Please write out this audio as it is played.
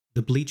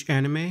The Bleach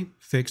anime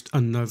fixed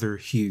another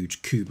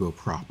huge Kubo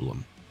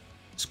problem.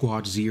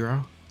 Squad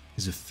Zero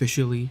is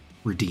officially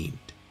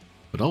redeemed.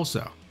 But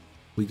also,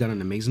 we got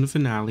an amazing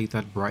finale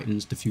that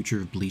brightens the future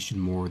of Bleach in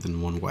more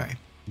than one way.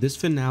 This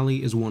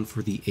finale is one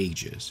for the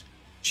ages.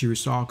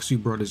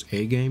 Shirasaku brought his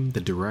A-game, the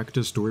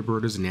directors,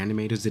 storyboarders, and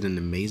animators did an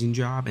amazing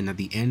job, and at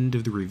the end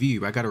of the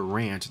review, I got a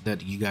rant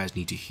that you guys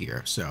need to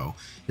hear. So,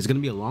 it's going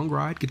to be a long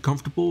ride, get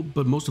comfortable,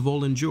 but most of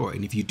all enjoy.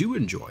 And if you do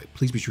enjoy,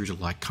 please be sure to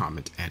like,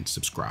 comment, and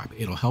subscribe.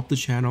 It'll help the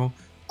channel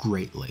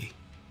greatly.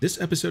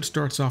 This episode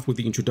starts off with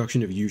the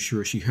introduction of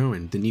Yushiro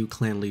Shihoin, the new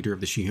clan leader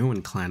of the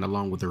Shihoin clan,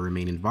 along with the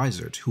remaining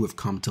advisors, who have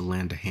come to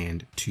lend a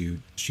hand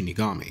to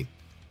Shinigami.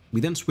 We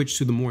then switch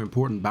to the more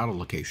important battle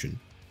location,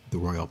 the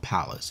Royal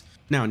Palace.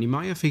 Now,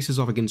 Nimaiya faces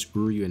off against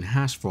Uryu and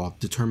Hasfath,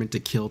 determined to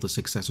kill the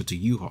successor to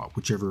Yuha,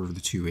 whichever of the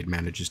two it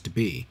manages to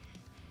be.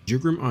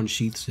 Jugrim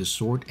unsheaths his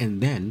sword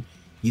and then,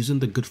 using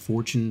the good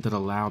fortune that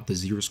allowed the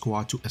Zero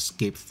Squad to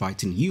escape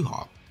fighting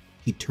Yuha,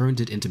 he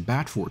turns it into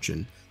bad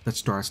fortune that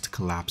starts to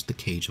collapse the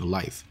Cage of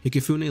Life.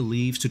 Hikifune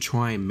leaves to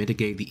try and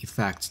mitigate the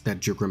effects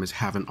that Jugrim is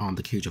having on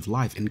the Cage of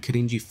Life, and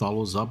Kirinji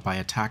follows up by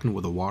attacking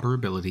with a water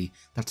ability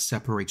that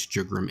separates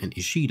Jugrim and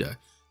Ishida,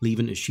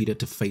 leaving Ishida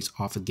to face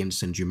off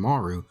against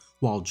Senjumaru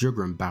while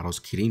Jugrim battles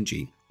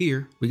Kirinji.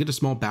 Here, we get a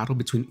small battle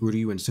between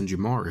Uryu and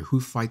Senjumaru, who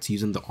fights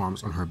using the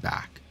arms on her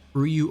back.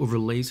 Uryu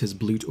overlays his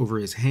Bleach over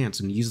his hands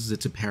and uses it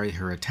to parry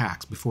her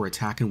attacks before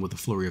attacking with a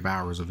flurry of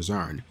arrows of his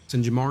own.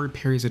 Senjumaru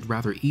parries it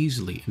rather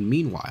easily, and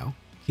meanwhile,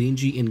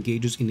 Kirinji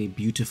engages in a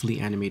beautifully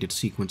animated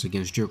sequence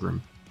against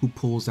Jugrim, who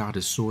pulls out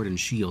his sword and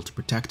shield to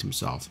protect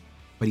himself,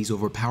 but he's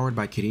overpowered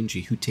by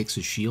Kirinji, who takes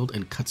his shield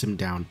and cuts him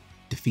down,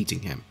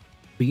 defeating him.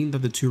 Being that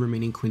the two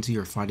remaining Quincy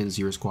are fighting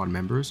Zero Squad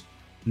members,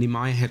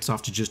 Nimaiya heads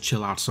off to just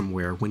chill out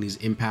somewhere when he's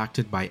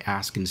impacted by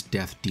Askin's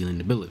death-dealing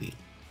ability.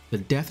 The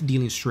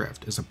death-dealing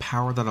shrift is a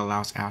power that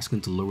allows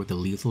Askin to lower the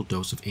lethal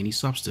dose of any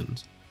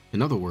substance.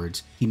 In other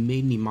words, he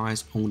made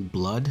Nimaiya's own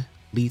blood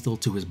lethal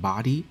to his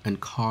body and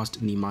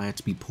caused Nimaiya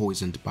to be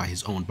poisoned by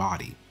his own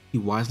body. He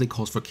wisely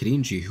calls for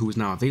Kirinji, who is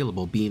now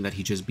available being that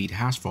he just beat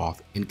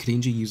Hasfath, and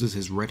Kirinji uses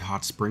his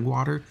red-hot spring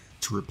water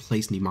to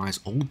replace Nimaiya's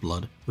old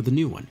blood with a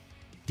new one,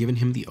 giving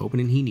him the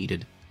opening he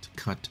needed to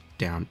cut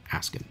down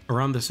Askin.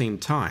 Around the same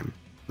time,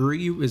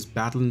 Uryu is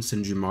battling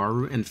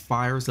Senjumaru and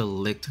fires a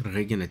licked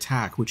Regen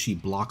attack, which she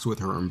blocks with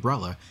her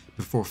umbrella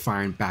before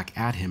firing back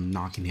at him,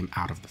 knocking him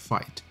out of the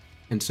fight.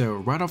 And so,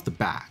 right off the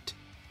bat,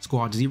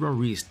 Squad Zero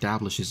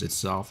re-establishes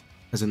itself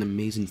as an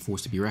amazing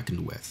force to be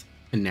reckoned with.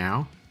 And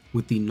now,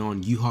 with the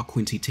non-Yuha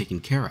Quincy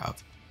taken care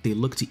of, they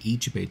look to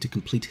Ichibei to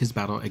complete his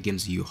battle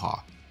against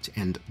Yuha to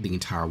end the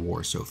entire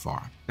war so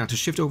far. Now, to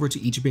shift over to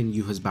Ichibei and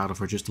Yuha's battle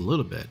for just a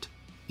little bit,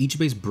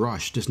 Ichibei's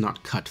brush does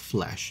not cut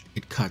flesh,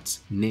 it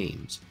cuts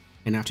names.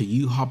 And after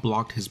Yuha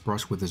blocked his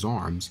brush with his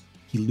arms,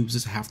 he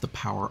loses half the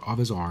power of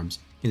his arms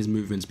and his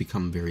movements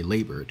become very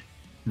labored.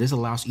 This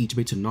allows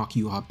Ichibei to knock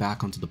Yuha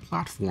back onto the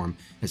platform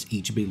as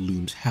Ichibei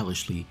looms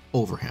hellishly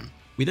over him.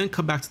 We then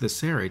come back to the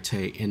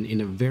Serete, and in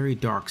a very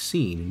dark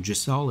scene,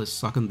 Giselle is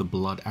sucking the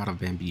blood out of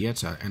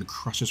Bambietta and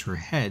crushes her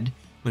head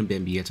when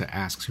Bambietta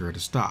asks her to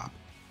stop.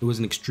 It was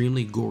an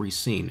extremely gory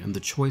scene, and the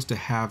choice to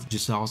have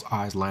Giselle's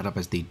eyes light up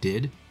as they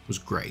did was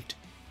great.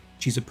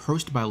 She's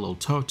approached by Lil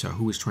Tota,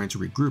 who is trying to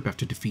regroup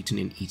after defeating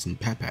and eating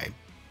Pepe.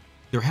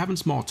 They're having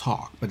small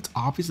talk, but it's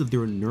obvious that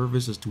they're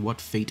nervous as to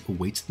what fate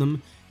awaits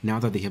them now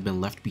that they have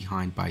been left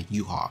behind by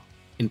Yuha.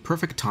 In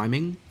perfect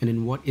timing, and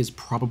in what is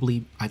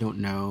probably, I don't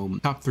know,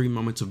 top 3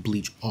 moments of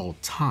Bleach all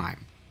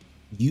time,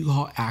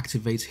 Yuha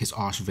activates his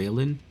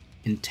Ashvalen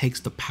and takes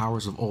the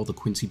powers of all the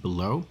Quincy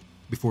below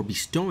before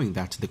bestowing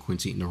that to the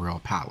Quincy in the Royal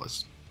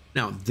Palace.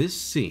 Now this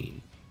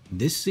scene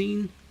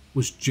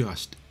was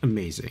just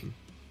amazing.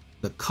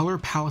 The color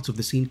palette of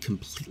the scene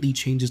completely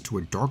changes to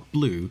a dark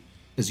blue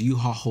as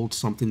Yuha holds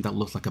something that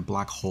looks like a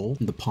black hole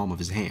in the palm of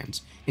his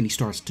hands, and he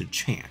starts to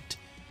chant.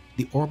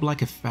 The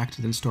orb-like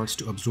effect then starts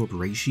to absorb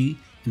Reishi,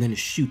 and then it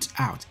shoots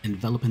out,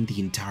 enveloping the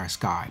entire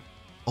sky.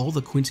 All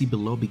the Quincy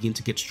below begin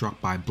to get struck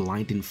by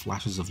blinding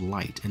flashes of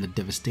light, and the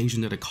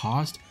devastation that it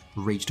caused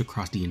raged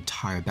across the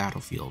entire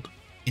battlefield.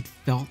 It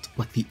felt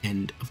like the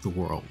end of the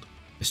world.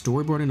 The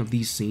storyboarding of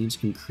these scenes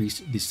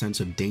increased the sense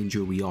of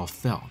danger we all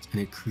felt,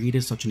 and it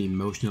created such an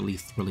emotionally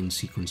thrilling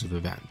sequence of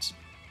events.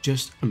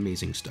 Just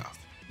amazing stuff.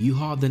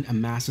 Yuha then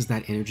amasses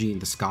that energy in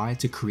the sky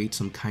to create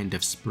some kind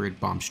of spirit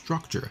bomb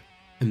structure,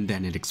 and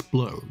then it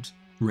explodes,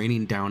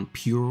 raining down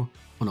pure,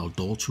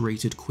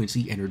 unadulterated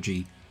Quincy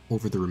energy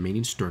over the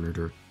remaining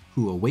Sternator,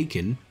 who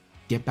awaken,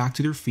 get back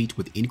to their feet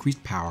with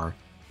increased power,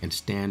 and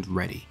stand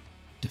ready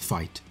to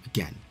fight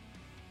again.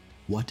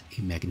 What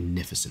a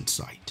magnificent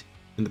sight.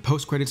 In the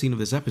post-credit scene of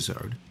this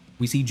episode,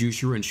 we see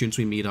Jushiro and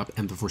Shinsui meet up,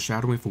 and the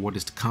foreshadowing for what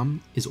is to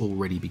come is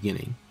already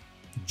beginning.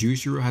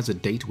 Jushiro has a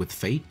date with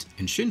fate,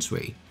 and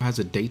Shinsui has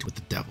a date with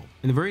the devil.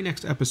 In the very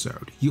next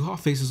episode, Yuha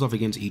faces off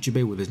against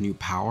Ichibei with his new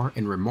power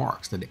and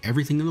remarks that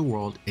everything in the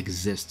world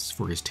exists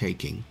for his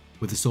taking,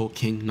 with the Soul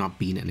King not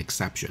being an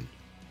exception.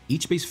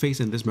 Ichibei's face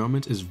in this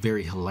moment is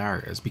very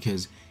hilarious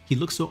because he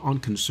looks so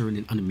unconcerned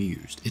and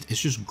unamused.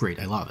 It's just great,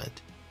 I love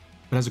it.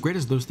 But as great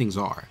as those things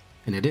are,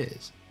 and it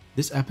is,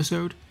 this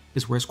episode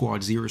is where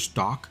Squad Zero's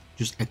stock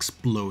just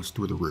explodes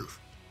through the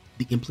roof.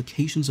 The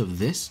implications of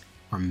this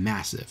are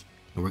massive,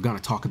 and we're gonna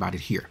talk about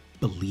it here,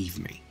 believe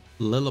me.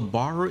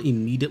 Lilibara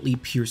immediately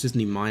pierces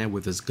Nemaya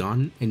with his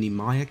gun, and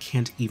Nemaya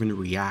can't even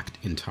react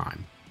in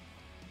time.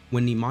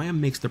 When Nemaya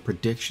makes the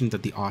prediction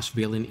that the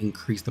Osvalian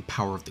increased the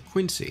power of the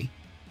Quincy,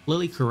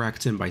 Lily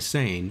corrects him by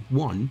saying,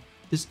 1.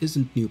 This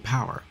isn't new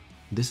power.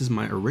 This is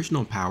my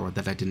original power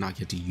that I did not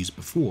get to use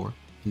before,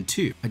 and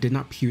 2. I did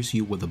not pierce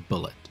you with a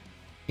bullet.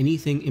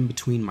 Anything in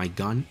between my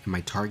gun and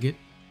my target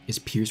is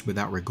pierced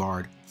without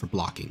regard for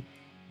blocking.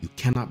 You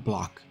cannot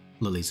block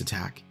Lily's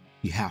attack.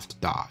 You have to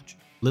dodge.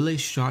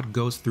 Lily's shot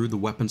goes through the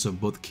weapons of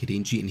both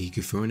Kirinji and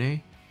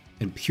Hikifune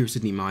and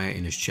pierces Nemaya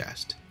in his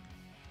chest.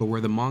 But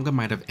where the manga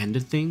might have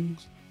ended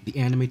things, the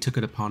anime took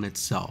it upon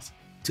itself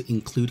to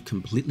include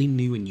completely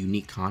new and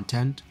unique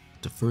content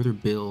to further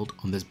build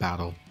on this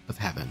battle of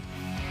heaven.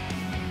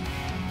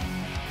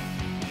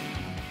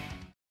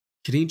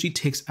 Kirinji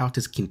takes out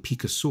his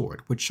Kinpika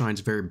sword, which shines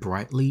very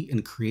brightly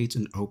and creates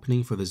an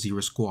opening for the Zero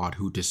Squad,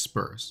 who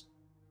disperse.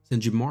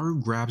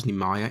 Senjumaru grabs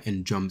Nemaya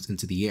and jumps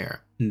into the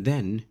air, and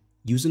then,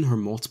 using her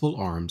multiple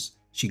arms,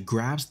 she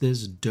grabs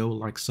this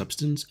dough-like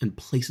substance and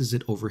places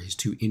it over his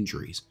 2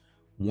 injuries,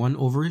 one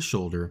over his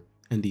shoulder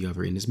and the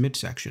other in his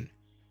midsection.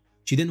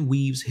 She then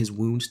weaves his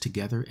wounds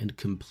together and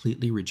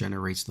completely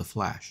regenerates the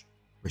flesh,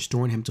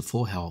 restoring him to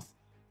full health,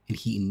 and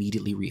he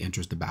immediately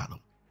re-enters the battle.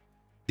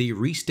 They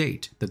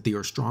restate that they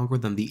are stronger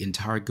than the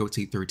entire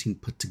Gotei 13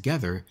 put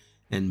together,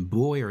 and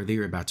boy are they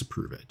about to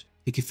prove it.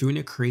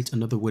 Hikifune creates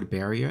another wood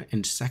barrier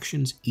and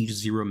sections each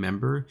Zero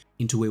member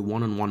into a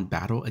one-on-one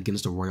battle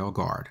against the Royal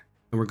Guard,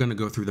 and we're gonna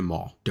go through them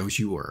all, don't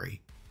you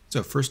worry.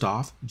 So first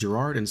off,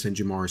 Gerard and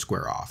Senjumaru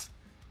square off.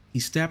 He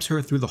stabs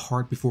her through the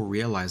heart before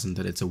realizing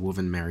that it's a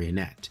woven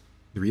marionette.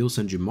 The real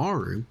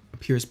Senjumaru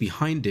appears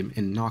behind him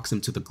and knocks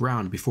him to the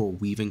ground before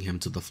weaving him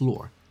to the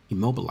floor,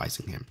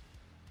 immobilizing him.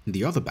 In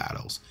the other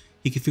battles,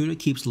 Hikifune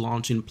keeps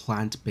launching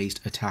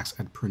plant-based attacks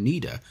at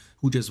Pernida,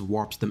 who just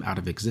warps them out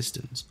of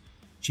existence.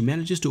 She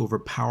manages to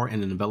overpower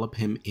and envelop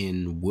him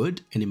in wood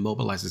and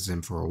immobilizes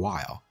him for a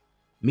while.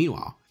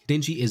 Meanwhile,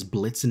 Kirinji is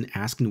blitzing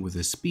Askin with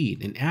his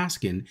speed, and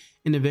Askin,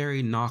 in a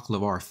very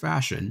Nakhlavar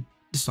fashion,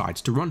 decides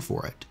to run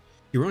for it.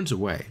 He runs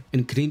away,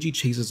 and Kirinji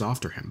chases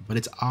after him, but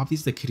it's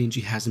obvious that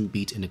Kirinji hasn't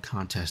beat in a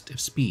contest of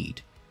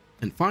speed.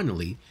 And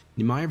finally,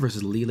 Nemaya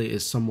vs. Lila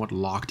is somewhat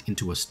locked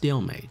into a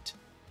stalemate.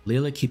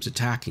 Lila keeps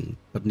attacking,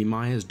 but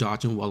Nemaya is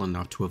dodging well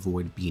enough to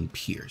avoid being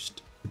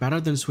pierced. The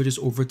battle then switches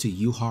over to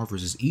Yuha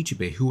vs.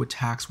 Ichibe, who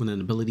attacks with an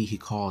ability he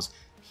calls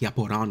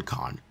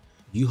Hyaporankan.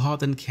 Yuha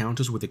then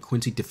counters with a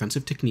Quincy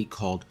defensive technique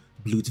called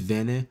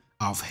Blutvene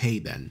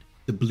Aufheben.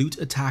 The Blut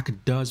attack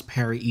does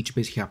parry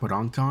Ichibe's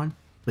Hyaporankan,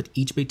 but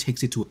Ichibe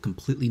takes it to a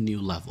completely new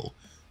level,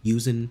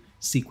 using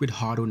Secret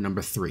Hado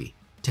No. 3,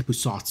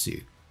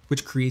 Tepusatsu,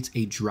 which creates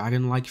a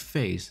dragon-like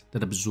face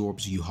that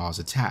absorbs Yuha's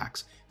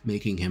attacks,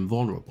 making him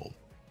vulnerable.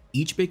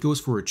 Ichibe goes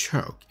for a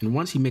choke, and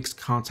once he makes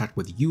contact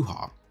with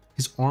Yuha,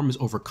 his arm is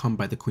overcome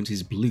by the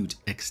Quincy's Blut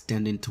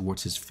extending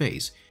towards his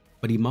face,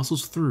 but he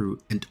muscles through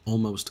and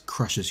almost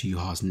crushes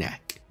Yuha's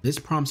neck. This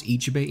prompts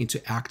Ichibe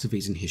into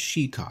activating his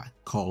Shikai,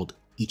 called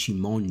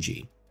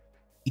Ichimonji.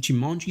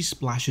 Ichimonji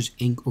splashes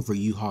ink over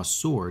Yuha's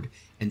sword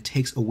and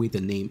takes away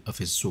the name of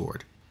his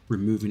sword,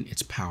 removing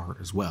its power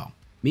as well.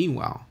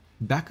 Meanwhile,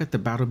 back at the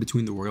battle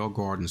between the Royal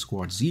Guard and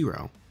Squad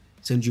Zero,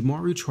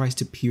 Senjumaru tries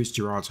to pierce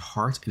Gerard's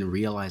heart and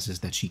realizes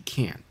that she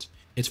can't.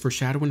 It's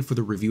foreshadowing for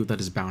the reveal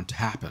that is bound to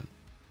happen.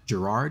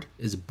 Gerard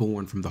is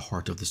born from the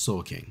heart of the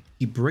Soul King.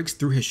 He breaks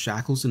through his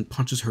shackles and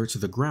punches her to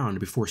the ground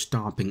before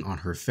stomping on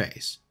her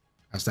face.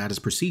 As that is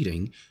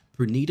proceeding,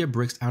 Pernida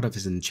breaks out of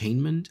his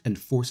enchainment and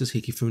forces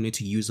Hikifune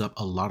to use up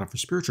a lot of her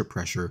spiritual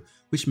pressure,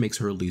 which makes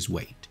her lose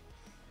weight.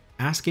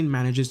 Askin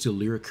manages to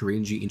lure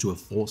Kirinji into a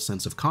false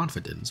sense of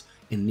confidence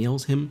and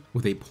nails him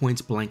with a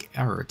point-blank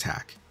arrow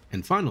attack.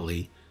 And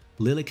finally,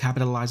 Lily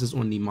capitalizes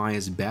on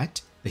Nemaya's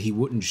bet that he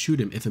wouldn't shoot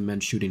him if it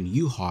meant shooting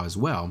Yuha as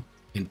well,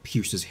 and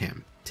pierces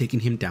him, taking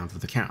him down for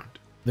the count.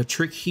 The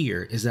trick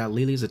here is that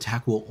Lily's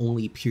attack will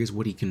only pierce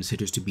what he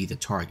considers to be the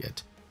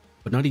target.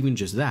 But not even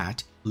just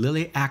that,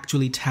 Lily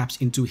actually taps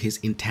into his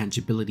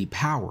intangibility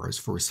powers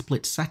for a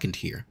split second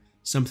here,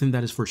 something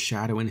that is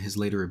foreshadowing his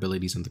later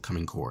abilities in the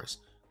coming course.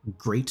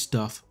 Great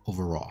stuff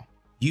overall.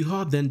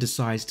 Yuha then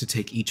decides to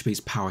take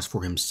Ichibe's powers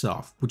for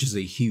himself, which is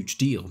a huge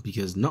deal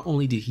because not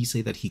only did he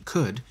say that he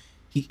could,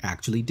 he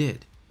actually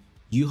did.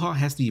 Yuha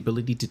has the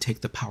ability to take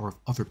the power of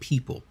other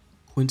people,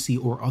 Quincy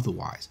or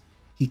otherwise.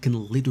 He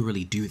can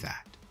literally do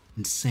that.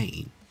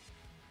 Insane.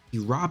 He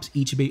robs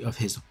Ichibe of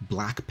his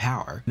black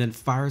power, and then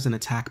fires an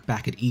attack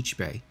back at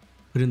Ichibe,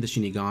 putting the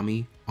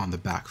Shinigami on the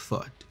back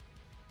foot.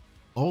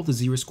 All the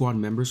Zero Squad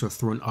members are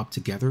thrown up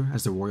together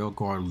as the Royal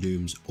Guard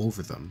looms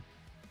over them.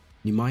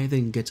 Nemaya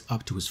then gets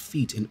up to his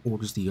feet and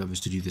orders the others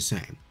to do the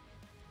same.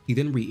 He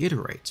then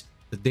reiterates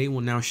that they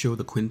will now show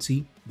the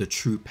Quincy the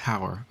true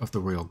power of the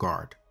Royal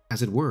Guard.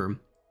 As it were,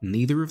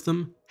 neither of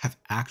them have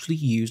actually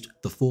used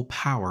the full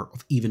power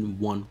of even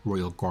one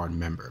Royal Guard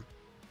member.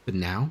 but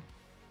now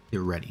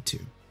they're ready to.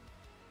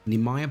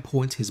 Nimaiya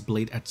points his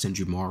blade at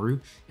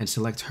Senjumaru and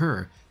selects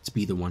her to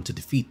be the one to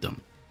defeat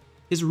them.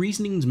 His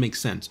reasonings make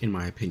sense in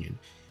my opinion.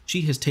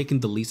 She has taken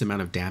the least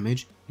amount of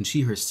damage, and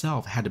she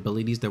herself had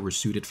abilities that were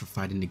suited for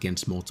fighting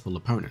against multiple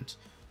opponents.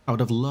 I would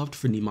have loved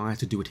for Nimaiya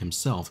to do it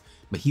himself,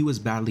 but he was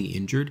badly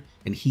injured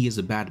and he is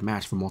a bad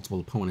match for multiple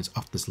opponents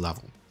of this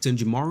level.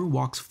 Senjumaru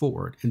walks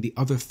forward and the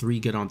other three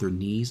get on their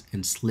knees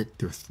and slit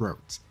their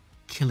throats,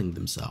 killing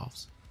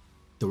themselves.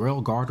 The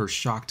Royal Guard are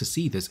shocked to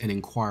see this and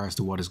inquire as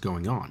to what is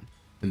going on,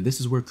 and this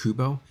is where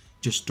Kubo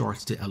just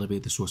starts to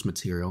elevate the source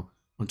material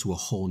onto a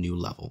whole new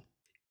level.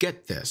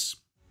 Get this,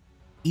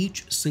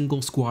 each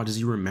single Squad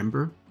Zero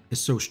member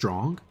is so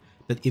strong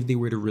that if they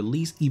were to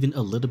release even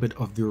a little bit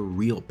of their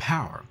real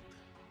power,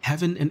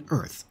 heaven and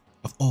earth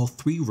of all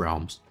three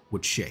realms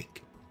would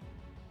shake.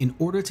 In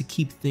order to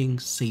keep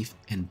things safe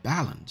and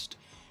balanced,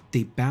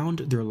 they bound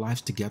their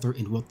lives together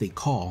in what they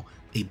call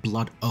a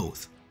blood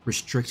oath,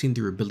 restricting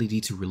their ability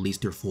to release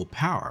their full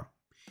power.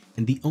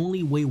 And the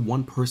only way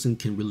one person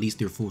can release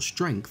their full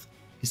strength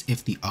is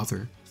if the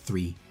other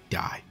three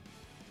die.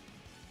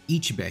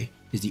 Ichibei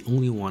is the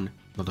only one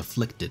not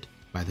afflicted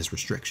by this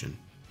restriction.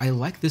 I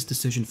like this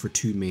decision for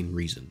two main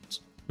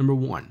reasons. Number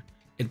one,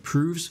 it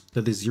proves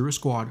that the Zero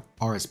Squad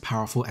are as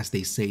powerful as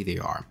they say they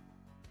are.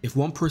 If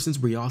one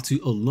person's reality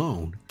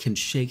alone can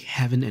shake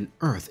heaven and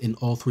earth in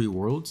all three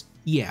worlds,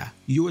 yeah,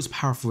 you're as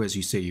powerful as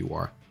you say you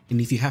are. And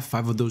if you have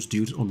 5 of those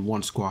dudes on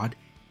one squad,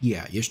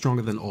 yeah, you're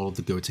stronger than all of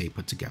the Gotei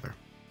put together.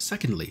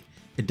 Secondly,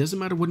 it doesn't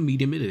matter what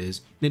medium it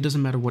is, and it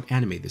doesn't matter what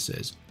anime this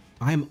is.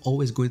 I am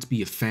always going to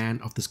be a fan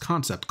of this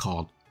concept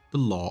called the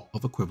law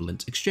of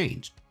equivalent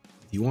exchange.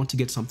 If you want to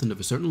get something of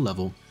a certain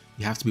level,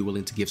 you have to be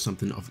willing to give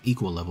something of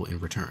equal level in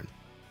return.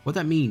 What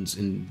that means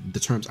in the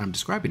terms I'm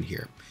describing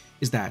here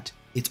is that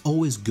it's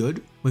always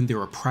good when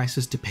there are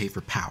prices to pay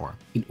for power.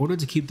 In order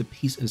to keep the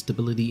peace and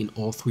stability in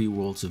all three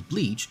worlds of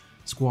Bleach,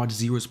 Squad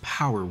Zero's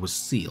power was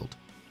sealed.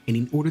 And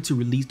in order to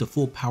release the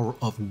full power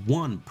of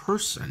one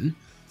person,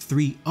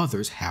 3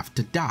 others have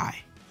to die.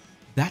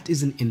 That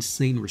is an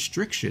insane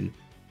restriction,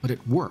 but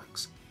it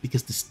works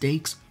because the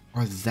stakes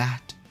are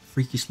that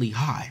freakishly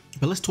high.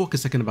 But let's talk a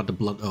second about the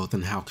Blood Oath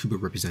and how Kubo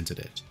represented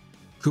it.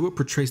 Kubo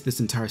portrays this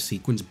entire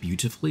sequence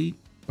beautifully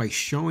by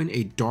showing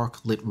a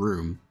dark lit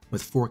room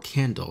with 4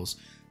 candles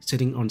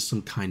sitting on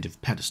some kind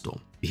of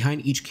pedestal.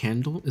 Behind each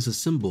candle is a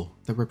symbol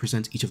that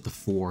represents each of the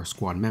 4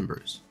 squad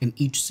members, and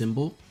each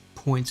symbol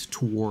points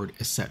toward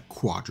a set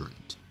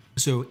quadrant.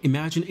 So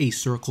imagine a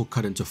circle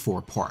cut into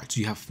 4 parts.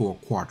 You have 4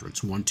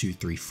 quadrants, 1, 2,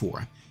 3,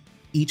 4.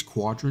 Each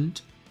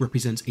quadrant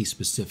represents a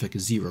specific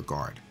Zero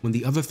Guard. When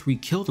the other 3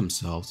 kill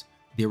themselves,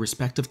 their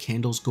respective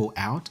candles go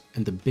out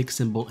and the big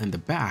symbol in the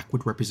back,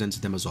 which represents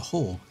them as a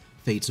whole,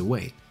 fades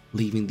away,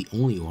 leaving the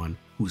only one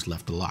who's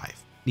left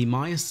alive.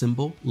 Nimaiya's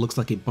symbol looks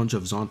like a bunch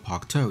of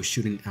Zanpakuto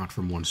shooting out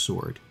from one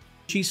sword.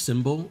 Chi's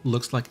symbol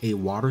looks like a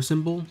water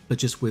symbol, but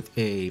just with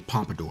a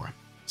pompadour.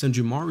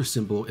 Senjumaru's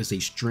symbol is a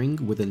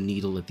string with a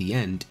needle at the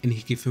end, and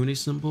Hikifune's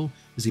symbol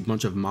is a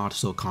bunch of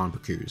Matsu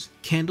Kanbakus.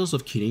 Candles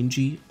of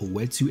Kirinji,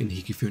 Uetsu, and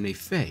Hikifune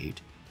fade,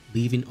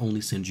 leaving only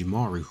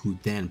Senjumaru, who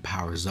then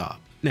powers up.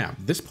 Now,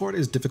 this part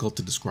is difficult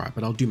to describe,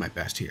 but I'll do my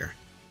best here.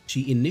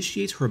 She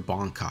initiates her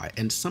Bankai,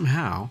 and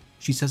somehow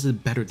she says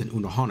it better than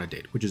Unohana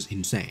did, which is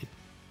insane.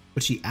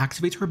 But she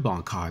activates her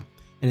Bankai,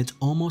 and it's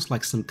almost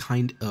like some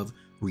kind of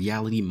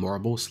reality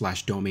marble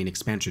 / domain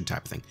expansion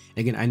type thing.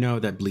 Again, I know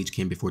that Bleach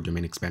came before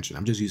domain expansion.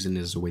 I'm just using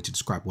it as a way to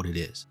describe what it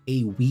is.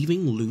 A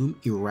weaving loom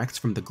erects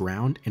from the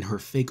ground, and her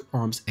fake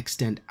arms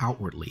extend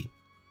outwardly,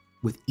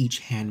 with each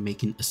hand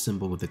making a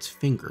symbol with its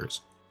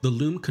fingers. The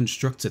loom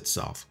constructs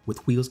itself,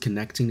 with wheels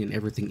connecting and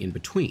everything in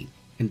between,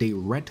 and a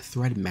red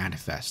thread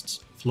manifests,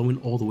 flowing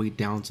all the way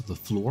down to the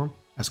floor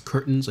as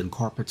curtains and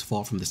carpets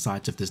fall from the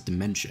sides of this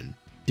dimension.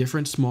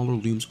 Different smaller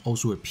looms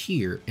also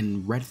appear,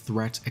 and red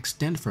threads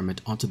extend from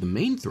it onto the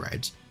main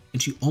threads,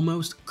 and she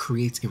almost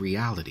creates a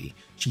reality.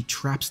 She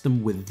traps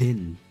them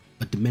within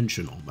a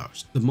dimension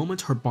almost. The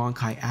moment her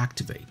Bankai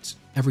activates,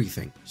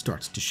 everything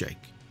starts to shake.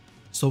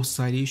 Soul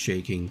Society is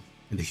shaking,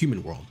 and the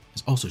human world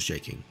is also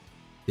shaking.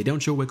 They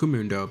don't show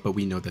Wekumundo, but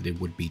we know that it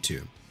would be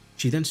too.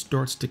 She then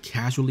starts to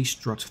casually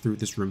strut through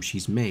this room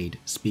she's made,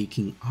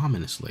 speaking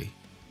ominously.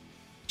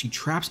 She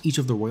traps each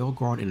of the Royal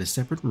Guard in a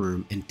separate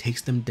room and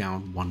takes them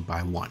down one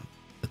by one.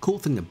 The cool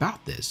thing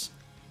about this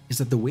is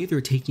that the way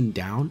they're taken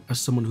down as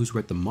someone who's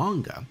read the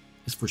manga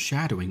is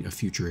foreshadowing of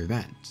future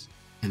events.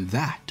 And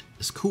that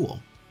is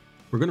cool.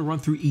 We're going to run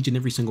through each and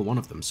every single one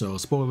of them, so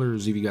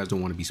spoilers if you guys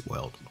don't want to be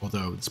spoiled,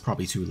 although it's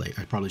probably too late.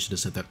 I probably should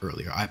have said that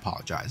earlier, I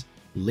apologize.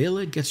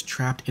 Layla gets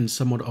trapped in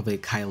somewhat of a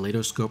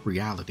kaleidoscope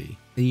reality,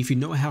 and if you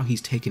know how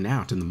he's taken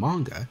out in the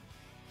manga,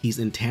 he's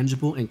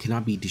intangible and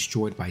cannot be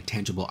destroyed by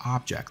tangible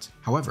objects.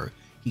 However,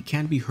 he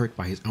can be hurt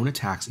by his own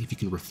attacks if you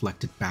can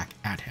reflect it back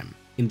at him.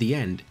 In the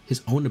end,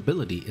 his own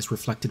ability is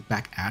reflected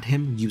back at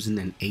him using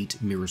an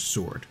 8 mirror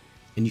sword.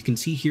 And you can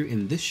see here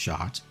in this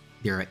shot,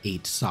 there are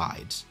 8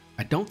 sides.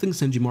 I don't think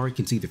Senjumaru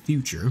can see the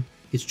future,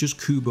 it's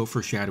just Kubo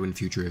foreshadowing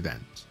future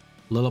events.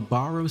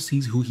 Lilibaro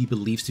sees who he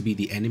believes to be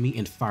the enemy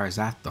and fires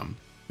at them,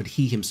 but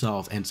he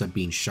himself ends up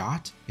being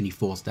shot and he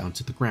falls down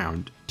to the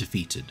ground,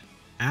 defeated.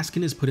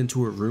 Askin is put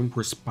into a room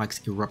where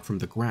spikes erupt from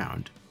the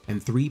ground,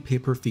 and 3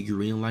 paper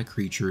figurine-like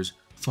creatures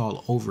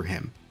fall over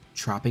him,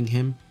 trapping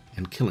him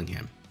and killing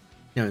him.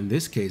 Now in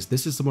this case,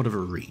 this is somewhat of a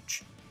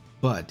reach,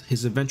 but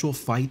his eventual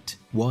fight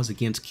was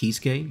against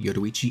Kisuke,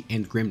 Yoruichi,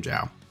 and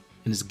Grimmjow,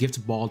 and his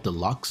gift ball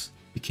deluxe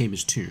became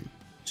his tomb,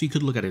 so you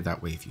could look at it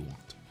that way if you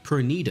want.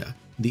 Pernida,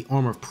 the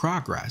Arm of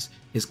Progress,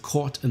 is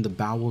caught in the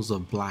bowels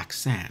of black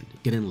sand,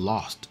 getting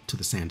lost to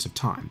the sands of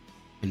time,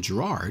 and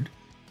Gerard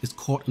is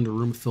caught in a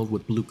room filled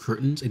with blue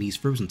curtains and he's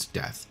frozen to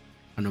death,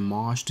 an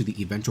homage to the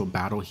eventual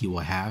battle he will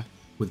have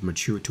with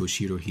mature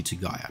Toshiro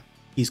Hitsugaya.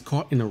 He's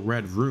caught in a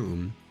red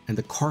room, and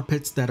the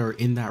carpets that are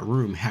in that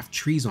room have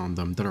trees on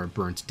them that are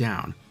burnt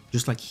down,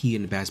 just like he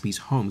and Bazby's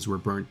homes were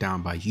burnt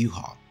down by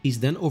Yuha.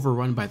 He's then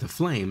overrun by the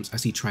flames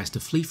as he tries to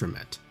flee from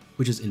it,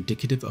 which is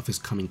indicative of his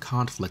coming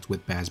conflict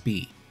with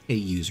Bazby, a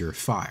user of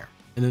fire.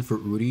 And then for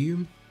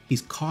Uryu,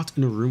 he's caught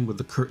in a room with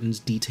the curtains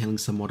detailing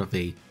somewhat of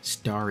a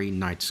starry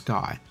night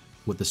sky,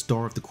 with the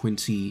star of the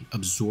Quincy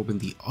absorbing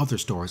the other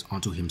stars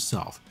onto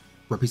himself,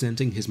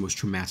 representing his most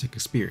traumatic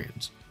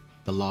experience,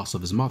 the loss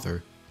of his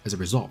mother as a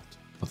result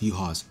of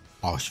Yuha's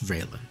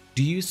Auschweilen.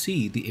 Do you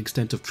see the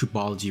extent of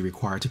Kubology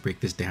required to break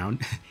this down?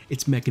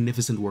 It's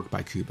magnificent work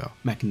by Kubo,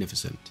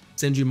 magnificent.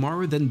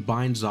 Senjumaru then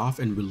binds off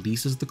and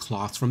releases the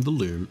cloths from the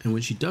loom, and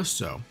when she does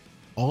so,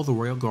 all the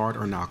royal guard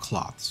are now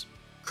cloths,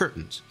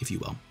 curtains if you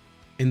will,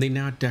 and they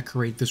now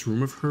decorate this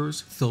room of hers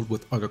filled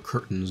with other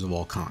curtains of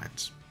all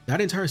kinds. That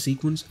entire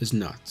sequence is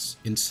nuts,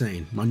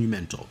 insane,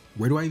 monumental.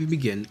 Where do I even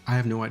begin? I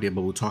have no idea,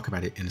 but we'll talk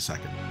about it in a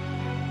second.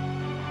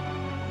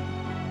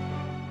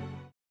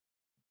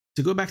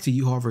 To go back to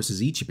Yuha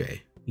versus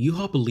Ichibei,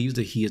 Yuha believes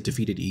that he has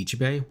defeated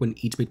Ichibei when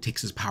Ichibei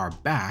takes his power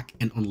back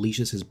and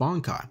unleashes his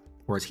Bankai,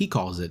 or as he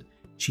calls it,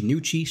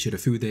 Shinuchi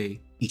Shirafude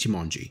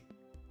Ichimonji,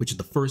 which is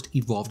the first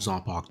evolved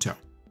Zanpakuto,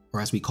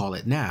 or as we call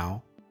it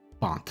now,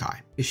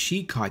 Bankai. His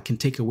Shikai can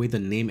take away the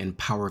name and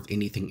power of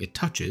anything it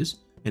touches,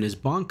 and his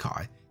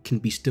Bankai can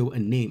bestow a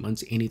name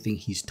onto anything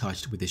he's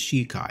touched with his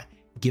Shikai,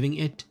 giving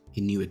it a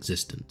new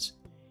existence.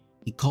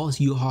 He calls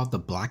Yuha the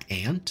Black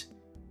Ant,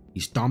 he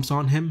stomps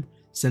on him,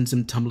 sends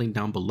him tumbling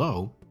down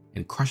below,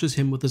 and crushes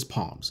him with his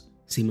palms,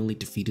 seemingly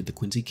defeated the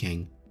Quincy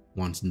King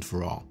once and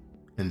for all.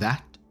 And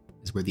that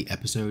is where the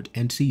episode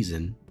and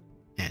season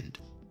end.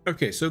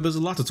 Okay, so there's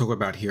a lot to talk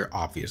about here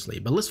obviously,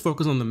 but let's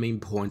focus on the main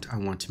point I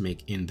want to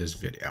make in this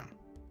video.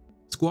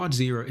 Squad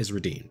Zero is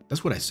redeemed,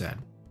 that's what I said.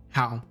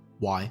 How,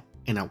 why,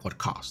 and at what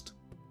cost?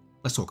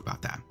 Let's talk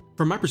about that.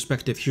 From my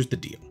perspective, here's the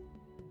deal.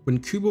 When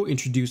Kubo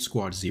introduced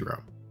Squad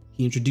Zero,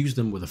 he introduced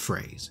them with a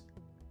phrase.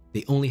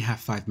 They only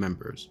have 5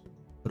 members,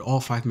 but all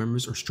 5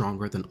 members are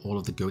stronger than all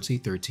of the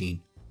Gotei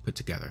 13 put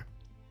together.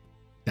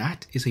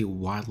 That is a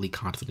wildly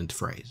confident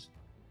phrase.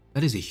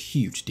 That is a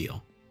huge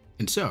deal.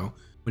 And so,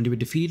 when they were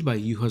defeated by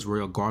Yuha's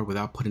Royal Guard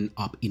without putting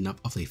up enough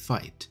of a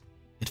fight,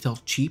 it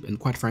felt cheap, and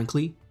quite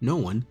frankly, no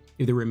one,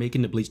 if they were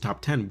making the Bleach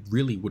top 10,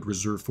 really would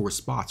reserve 4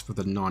 spots for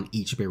the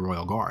non-Ichibei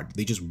Royal Guard.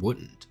 They just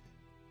wouldn't.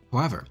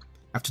 However,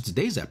 after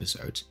today's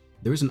episodes,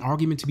 there is an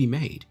argument to be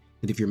made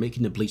that if you're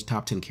making the Bleach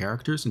top 10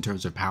 characters in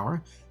terms of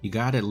power, you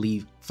gotta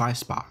leave 5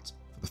 spots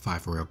for the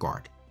 5 Royal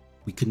Guard.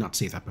 We could not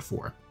say that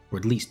before, or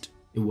at least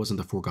it wasn't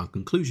a foregone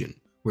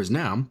conclusion, whereas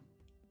now,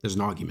 there's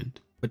an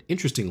argument. But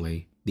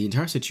interestingly, the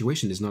entire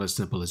situation is not as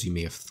simple as you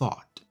may have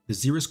thought. The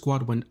Zero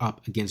Squad went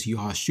up against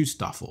Yuha's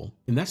Schutzstaffel.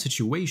 In that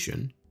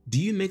situation, do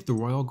you make the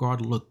Royal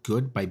Guard look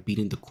good by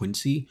beating the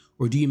Quincy,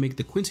 or do you make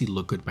the Quincy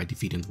look good by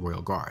defeating the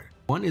Royal Guard?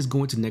 One is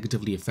going to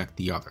negatively affect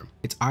the other.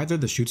 It's either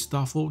the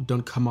Schutzstaffel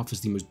don't come off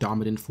as the most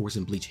dominant force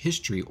in Bleach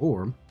history,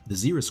 or the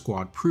Zero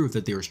Squad prove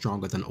that they are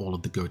stronger than all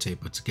of the Gotei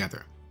put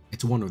together.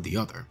 It's one or the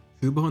other.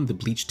 Kubo and the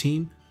Bleach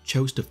team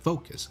chose to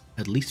focus,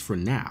 at least for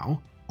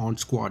now, on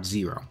Squad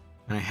Zero,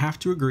 and I have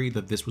to agree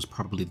that this was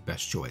probably the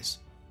best choice.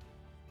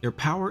 Their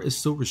power is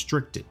so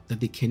restricted that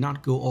they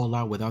cannot go all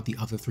out without the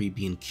other 3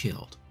 being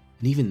killed.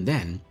 And even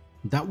then,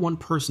 that one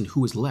person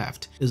who is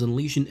left is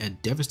unleashing a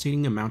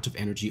devastating amount of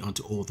energy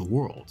onto all the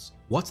worlds.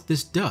 What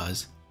this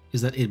does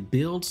is that it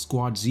builds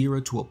Squad Zero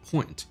to a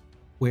point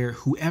where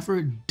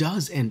whoever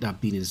does end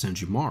up beating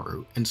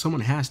Senjumaru, and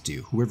someone has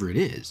to, whoever it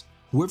is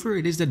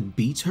that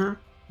beats her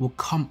will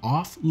come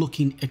off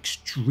looking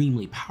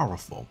extremely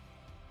powerful.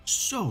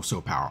 So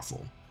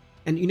powerful.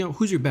 And you know,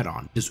 who's your bet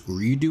on? Does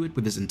Uryu do it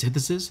with his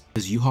antithesis?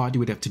 Does Yuha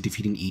do it after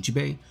defeating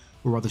Ichibei?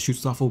 Or are the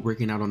Schutzstaffel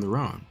breaking out on their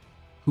own?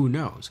 Who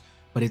knows?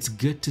 But it's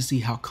good to see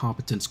how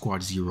competent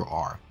Squad Zero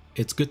are.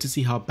 It's good to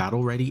see how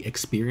battle-ready,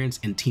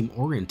 experienced, and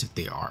team-oriented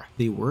they are.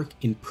 They work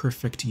in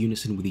perfect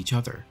unison with each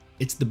other.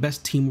 It's the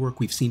best teamwork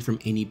we've seen from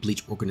any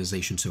Bleach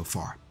organization so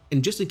far.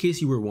 And just in case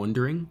you were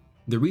wondering,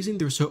 the reason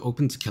they're so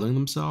open to killing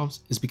themselves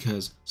is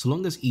because so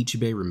long as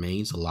Ichibei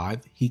remains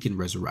alive, he can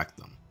resurrect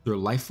them. Their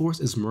life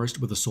force is merged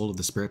with the soul of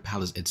the Spirit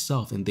Palace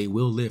itself, and they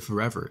will live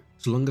forever,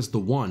 so long as the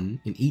one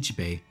in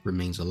Ichibei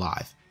remains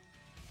alive.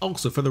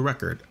 Also, for the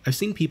record, I've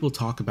seen people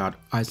talk about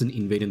Aizen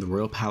invading the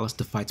royal palace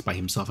to fight by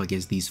himself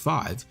against these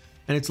 5,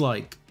 and it's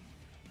like,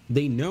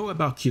 they know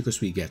about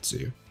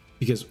Kyokusuigetsu,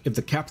 because if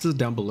the captains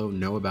down below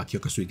know about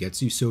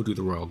Kyokusuigetsu, so do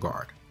the royal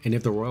guard. And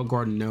if the royal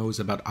guard knows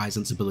about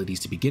Aizen's abilities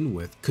to begin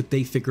with, could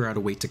they figure out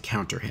a way to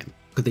counter him?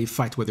 Could they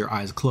fight with their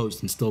eyes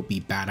closed and still be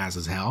badass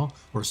as hell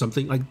or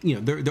something? Like, you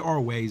know, there are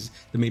ways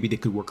that maybe they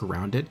could work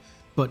around it,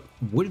 but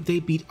would they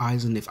beat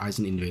Aizen if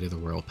Aizen invaded the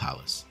royal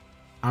palace?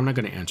 I'm not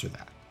going to answer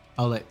that.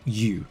 I'll let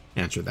you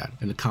answer that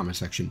in the comment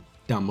section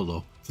down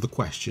below for the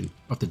question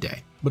of the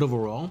day. But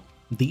overall,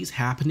 these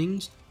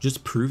happenings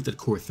just prove that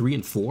Core 3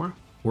 and 4,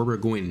 where we're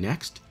going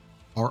next,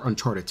 are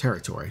uncharted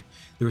territory.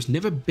 There has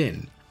never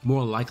been a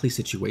more likely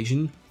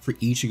situation for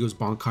Ichigo's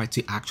Bankai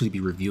to actually be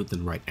revealed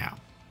than right now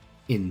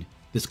in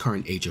this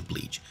current age of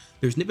Bleach.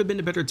 There's never been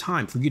a better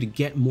time for you to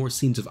get more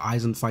scenes of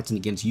Aizen fighting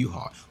against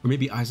Yuha, or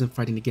maybe Aizen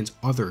fighting against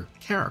other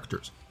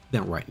characters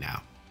than right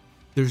now.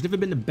 There's never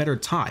been a better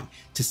time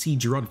to see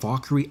Gerard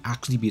Valkyrie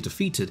actually be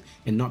defeated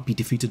and not be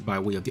defeated by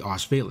way of the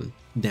Ashvalen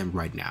than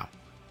right now.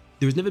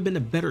 There's never been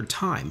a better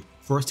time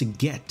for us to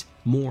get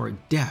more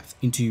depth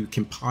into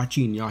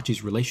Kenpachi and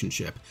Yachi's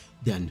relationship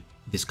than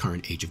this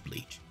current age of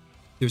Bleach.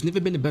 There's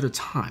never been a better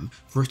time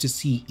for us to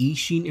see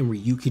Isshin and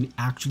Ryukin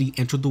actually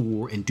enter the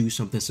war and do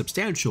something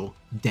substantial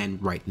than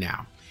right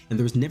now. And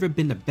there's never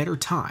been a better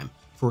time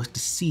for us to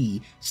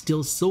see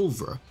Still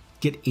Silver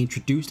get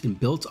introduced and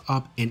built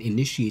up and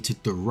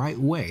initiated the right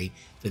way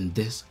than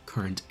this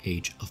current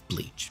age of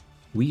Bleach.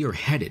 We are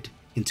headed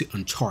into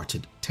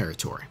uncharted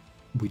territory.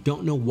 We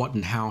don't know what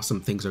and how some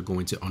things are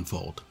going to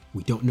unfold.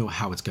 We don't know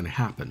how it's going to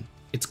happen.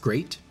 It's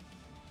great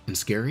and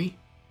scary,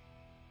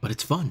 but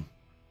it's fun.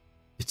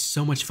 It's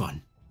so much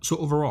fun. So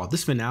overall,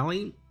 this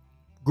finale,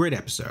 great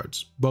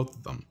episodes, both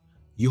of them.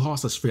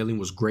 Yuha's Australian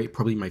was great,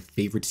 probably my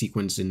favorite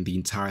sequence in the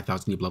entire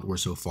Thousand Year Blood War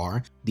so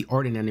far. The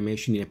art and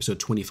animation in episode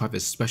 25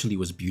 especially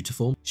was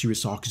beautiful.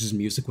 Shirasaku's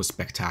music was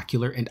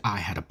spectacular, and I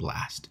had a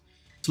blast.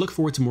 So look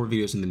forward to more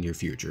videos in the near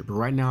future, but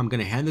right now I'm going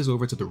to hand this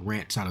over to the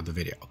rant side of the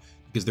video,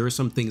 because there are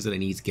some things that I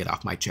need to get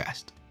off my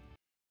chest.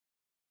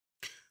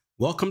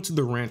 Welcome to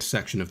the rant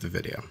section of the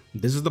video.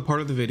 This is the part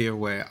of the video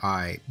where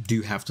I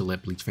do have to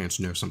let Bleach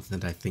fans know something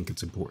that I think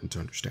it's important to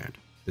understand.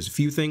 There's a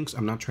few things,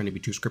 I'm not trying to be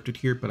too scripted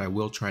here, but I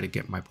will try to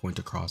get my point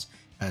across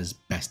as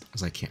best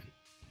as I can.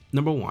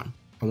 Number one,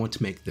 I want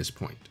to make this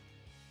point.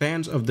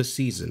 Fans of this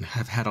season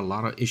have had a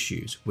lot of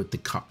issues with the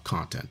cut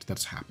content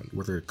that's happened,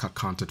 whether cut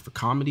content for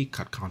comedy,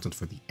 cut content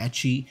for the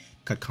ecchi,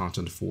 cut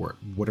content for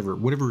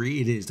whatever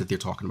it is that they're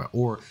talking about,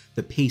 or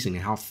the pacing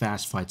and how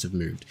fast fights have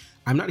moved.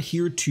 I'm not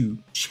here to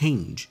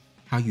change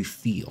how you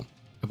feel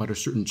about a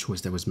certain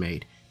choice that was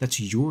made. That's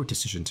your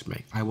decision to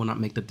make. I will not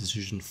make that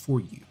decision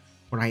for you.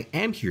 What I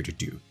am here to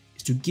do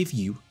is to give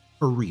you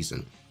a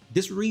reason.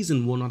 This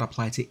reason will not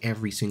apply to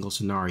every single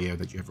scenario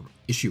that you have an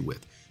issue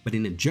with, but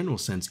in a general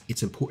sense,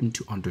 it's important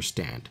to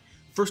understand.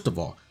 First of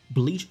all,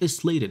 Bleach is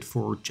slated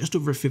for just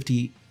over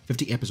 50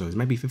 episodes. It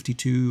might be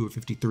 52 or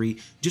 53,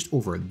 just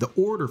over. The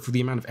order for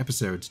the amount of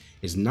episodes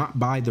is not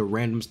by the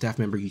random staff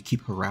member you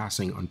keep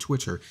harassing on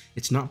Twitter.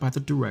 It's not by the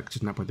director,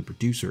 it's not by the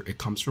producer. It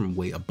comes from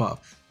way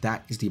above.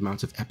 That is the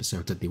amount of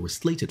episodes that they were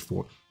slated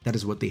for. That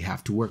is what they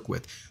have to work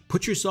with.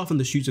 Put yourself in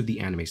the shoes of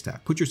the anime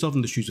staff. Put yourself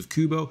in the shoes of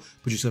Kubo.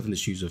 Put yourself in the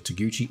shoes of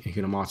Taguchi and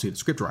Hinamatsu,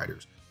 the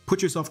scriptwriters.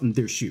 Put yourself in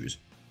their shoes.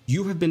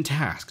 You have been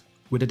tasked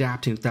with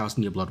adapting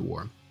Thousand Year Blood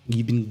War.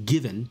 You've been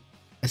given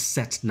a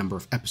set number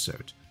of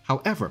episodes.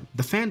 However,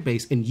 the fan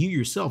base and you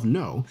yourself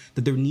know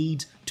that there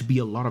needs to be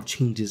a lot of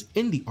changes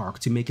in the arc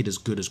to make it as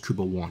good as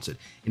Kubo wants it.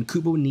 And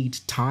Kubo needs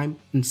time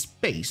and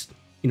space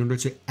in order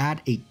to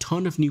add a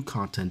ton of new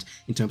content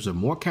in terms of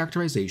more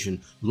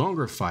characterization,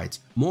 longer fights,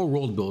 more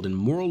world building,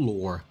 more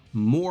lore,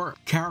 more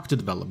character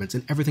developments,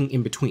 and everything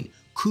in between.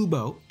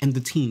 Kubo and the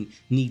team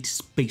need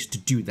space to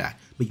do that,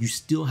 but you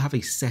still have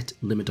a set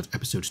limit of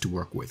episodes to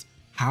work with.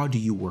 How do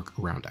you work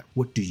around that?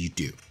 What do you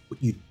do?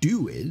 What you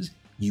do is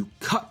you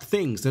cut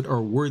things that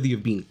are worthy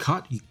of being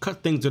cut. You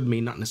cut things that may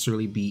not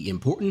necessarily be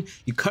important.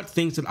 You cut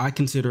things that I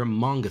consider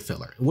manga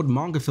filler. What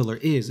manga filler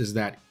is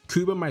that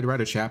Kubo might write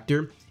a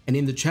chapter, and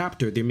in the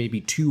chapter there may be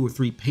 2 or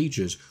 3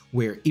 pages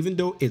where, even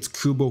though it's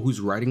Kubo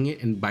who's writing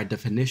it, and by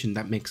definition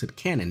that makes it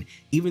canon,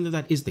 even though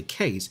that is the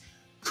case,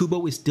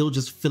 Kubo is still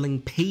just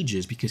filling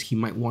pages because he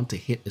might want to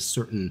hit a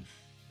certain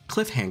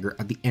cliffhanger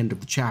at the end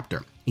of the chapter,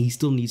 and he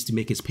still needs to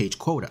make his page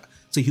quota.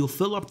 So he'll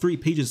fill up 3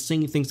 pages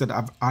saying things that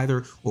have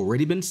either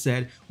already been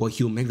said, or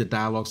he'll make the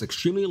dialogues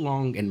extremely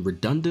long and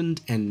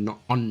redundant and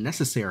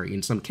unnecessary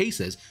in some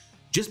cases.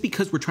 Just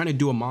because we're trying to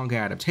do a manga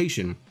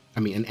adaptation,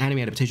 an anime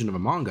adaptation of a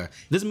manga,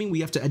 it doesn't mean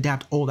we have to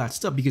adapt all that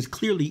stuff, because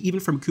clearly, even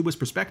from Kubo's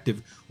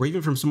perspective, or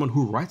even from someone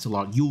who writes a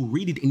lot, you'll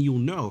read it and you'll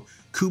know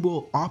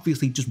Kubo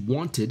obviously just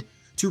wanted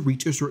to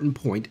reach a certain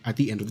point at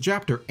the end of the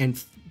chapter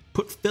and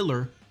put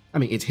filler.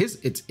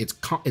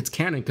 It's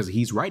canon because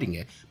he's writing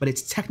it, but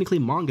it's technically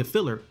manga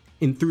filler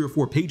in 3 or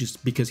 4 pages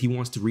because he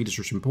wants to reach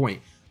a certain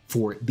point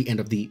for the end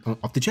of the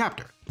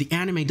chapter. The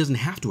anime doesn't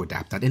have to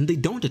adapt that, and they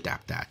don't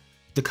adapt that.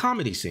 The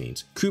comedy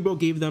scenes, Kubo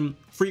gave them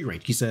free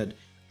rein. He said,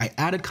 I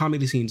added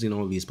comedy scenes in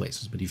all of these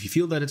places, but if you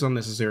feel that it's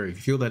unnecessary, if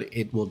you feel that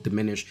it will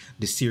diminish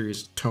the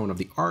serious tone of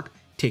the arc,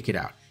 take it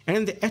out. And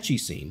in the ecchi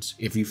scenes,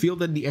 if you feel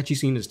that the ecchi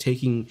scene is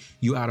taking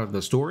you out of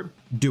the story,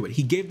 do it.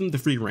 He gave them the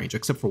free range,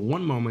 except for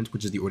one moment,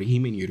 which is the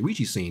Orihime and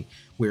Yoruichi scene,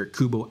 where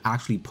Kubo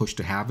actually pushed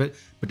to have it,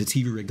 but the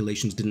TV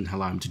regulations didn't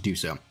allow him to do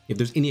so. If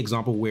there's any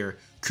example where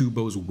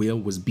Kubo's will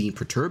was being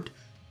perturbed,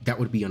 that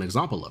would be an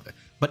example of it.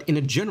 But in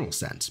a general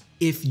sense,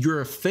 if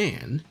you're a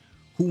fan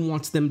who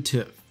wants them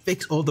to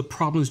fix all the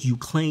problems you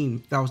claim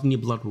Thousand Year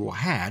Blood Roar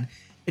had,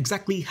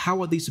 exactly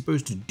how are they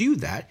supposed to do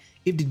that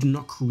if they do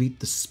not create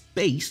the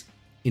space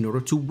in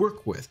order to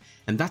work with?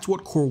 And that's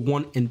what Core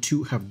 1 and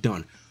 2 have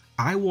done.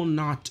 I will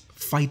not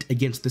fight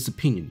against this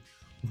opinion.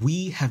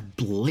 We have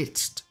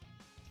blitzed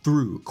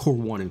through Core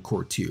 1 and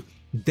Core 2.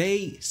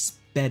 They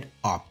sped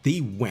up. They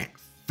went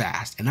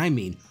fast. And I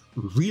mean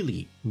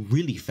really,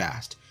 really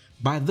fast.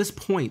 By this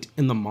point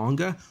in the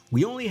manga,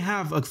 we only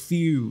have a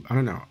few, I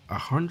don't know,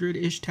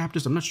 100-ish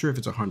chapters. I'm not sure if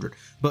it's 100.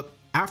 But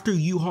after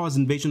Yuha's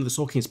invasion of the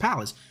Soul King's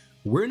palace,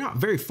 we're not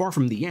very far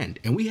from the end.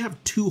 And we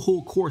have 2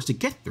 whole cores to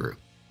get through.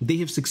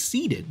 They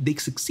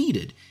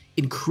succeeded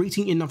in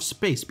creating enough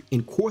space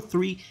in Core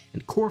 3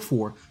 and Core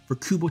 4 for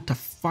Kubo to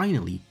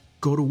finally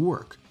go to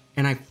work.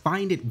 And I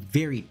find it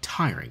very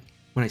tiring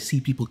when I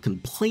see people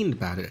complain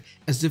about it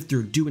as if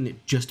they're doing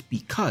it just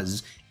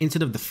because,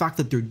 instead of the fact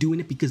that they're doing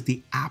it because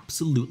they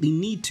absolutely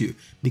need to,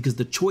 because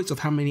the choice of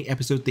how many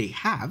episodes they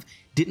have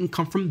didn't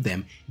come from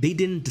them. They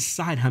didn't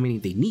decide how many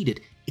they needed.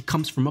 It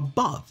comes from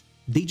above.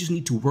 They just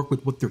need to work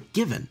with what they're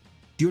given.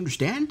 Do you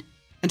understand?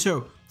 And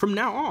so from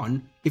now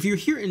on, if you're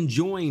here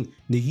enjoying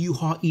the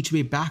Yuha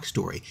Ichibei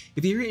backstory,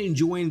 if you're here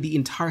enjoying the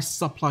entire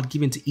subplot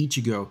given to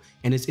Ichigo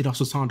and his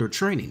Irasu Sando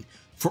training,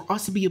 for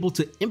us to be able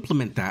to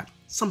implement that,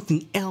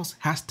 something else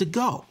has to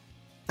go.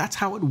 That's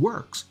how it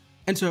works.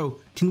 And so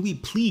can we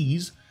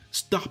please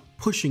stop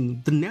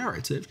pushing the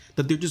narrative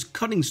that they're just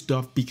cutting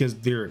stuff because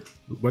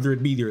whether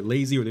it be they're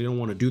lazy or they don't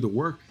want to do the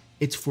work,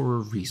 it's for a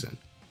reason.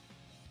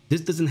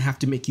 This doesn't have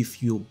to make you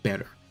feel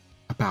better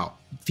about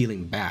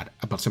feeling bad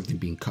about something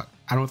being cut.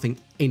 I don't think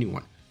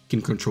anyone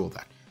can control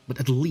that, but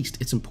at least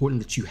it's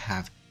important that you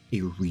have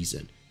a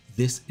reason.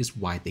 This is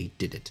why they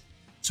did it,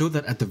 so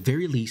that at the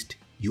very least,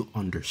 you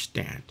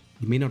understand.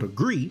 You may not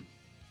agree,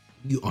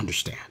 you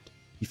understand.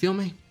 You feel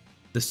me?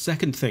 The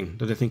second thing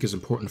that I think is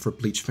important for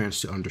Bleach fans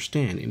to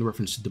understand in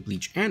reference to the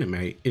Bleach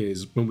anime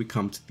is when we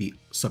come to the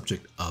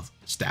subject of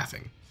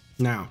staffing.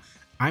 Now,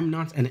 I'm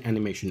not an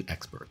animation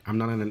expert. I'm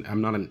not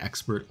an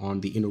expert on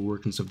the inner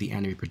workings of the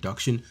anime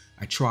production.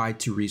 I try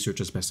to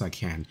research as best I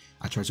can.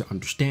 I try to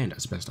understand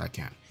as best I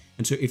can.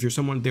 And so if you're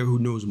someone there who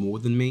knows more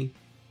than me,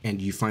 and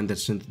you find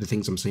that the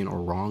things I'm saying are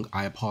wrong,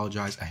 I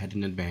apologize ahead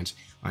in advance.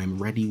 I am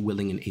ready,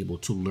 willing, and able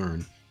to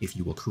learn if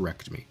you will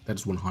correct me. That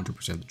is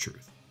 100% the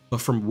truth.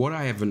 But from what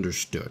I have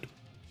understood,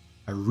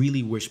 I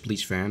really wish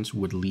Bleach fans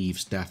would leave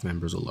staff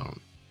members alone.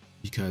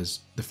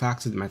 Because the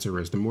fact of the matter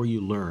is, the more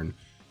you learn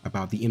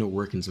about the inner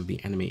workings of the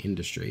anime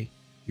industry,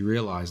 you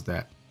realize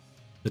that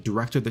the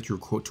director that you're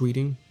quote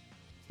tweeting,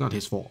 it's not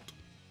his fault.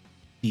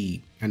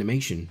 The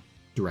animation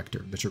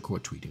director that you're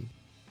quote tweeting,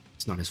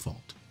 it's not his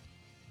fault.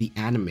 The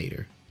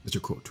animator that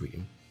you're quote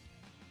tweeting,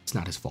 it's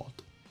not his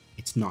fault.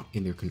 It's not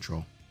in their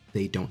control.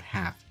 They don't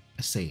have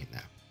a say in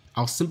that.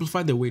 I'll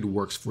simplify the way it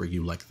works for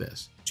you like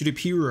this.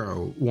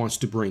 Chihiro wants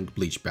to bring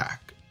Bleach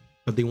back,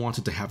 but they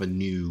wanted to have a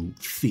new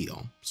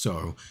feel.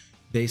 So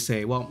they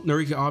say, well,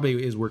 Narika Abe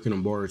is working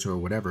on Boruto or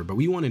whatever, but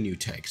we want a new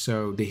take.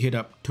 So they hit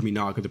up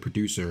Tominaga, the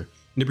producer,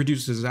 and the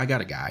producer says, I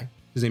got a guy.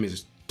 His name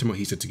is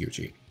Tomohisa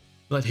Taguchi.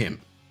 Let him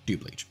do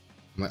Bleach.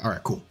 I'm like, all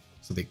right, cool.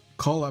 So they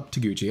call up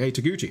Taguchi. Hey,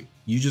 Taguchi,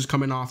 you just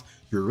coming off,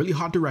 you're a really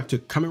hot director,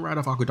 coming right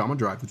off Akudama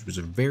Drive, which was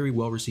a very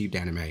well-received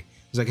anime.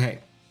 He's like, hey,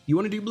 you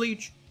want to do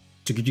Bleach?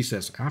 Taguchi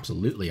says,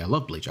 absolutely, I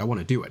love Bleach, I want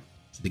to do it.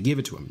 So they give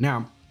it to him.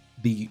 Now,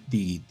 the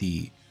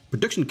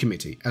production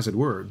committee, as it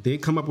were, they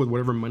come up with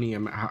whatever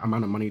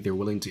amount of money they're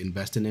willing to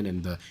invest in it,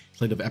 and the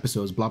slate of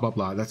episodes, blah, blah,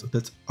 blah,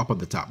 that's up at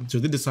the top. So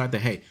they decide that,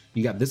 hey,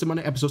 you got this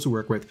amount of episodes to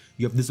work with,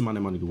 you have this amount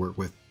of money to work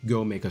with,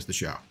 go make us the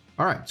show.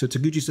 All right, so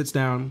Taguchi sits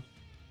down,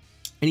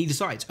 and he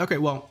decides, okay,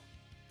 well,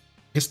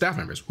 his staff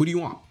members, who do you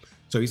want?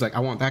 So he's like, I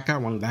want that guy, I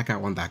want that guy, I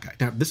want that guy.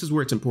 Now, this is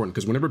where it's important,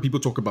 because whenever people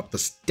talk about the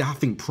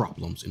staffing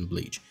problems in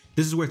Bleach,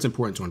 this is where it's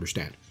important to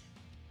understand.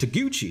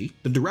 Taguchi,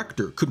 the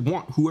director, could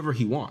want whoever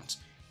he wants.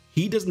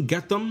 He doesn't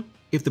get them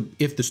if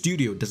the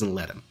studio doesn't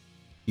let him.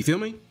 You feel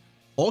me?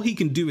 All he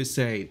can do is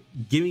say,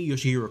 give me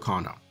Yoshihiro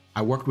Kano.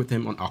 I worked with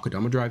him on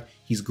Akudama Drive.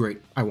 He's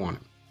great. I want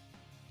him.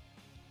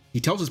 He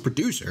tells his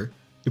producer.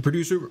 The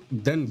producer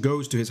then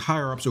goes to his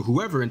higher-ups or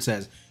whoever and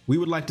says, we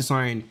would like to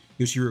sign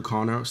Yoshihiro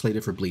Kano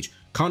slated for Bleach.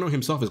 Kano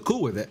himself is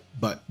cool with it,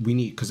 but we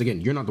need, because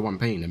again, you're not the one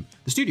paying him.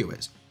 The studio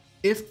is.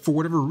 If for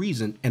whatever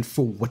reason, and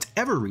for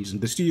whatever reason,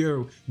 the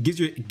studio gives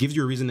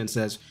you a reason and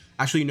says,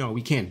 actually, no,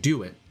 we can't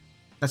do it,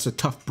 that's a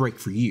tough break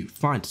for you.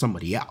 Find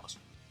somebody else.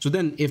 So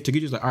then if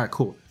Taguchi's like, all right,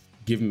 cool,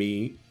 give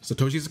me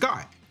Satoshi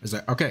Sakai. It's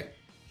like, okay,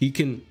 he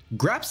can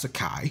grab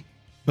Sakai,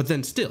 But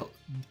then still,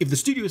 if the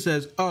studio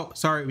says, oh,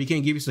 sorry, we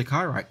can't give you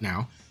Sakai right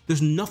now, there's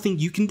nothing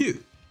you can do.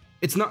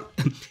 It's not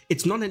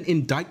an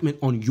indictment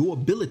on your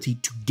ability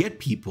to get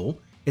people.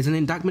 It's an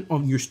indictment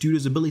on your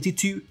studio's ability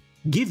to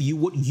give you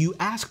what you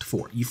asked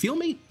for. You feel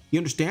me? You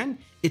understand?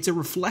 It's a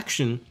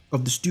reflection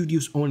of the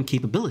studio's own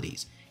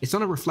capabilities. It's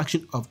not a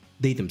reflection of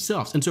they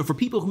themselves. And so for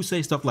people who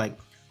say stuff like,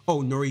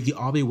 oh, Noriyuki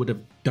Abe would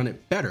have done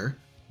it better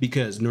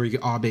because Noriyuki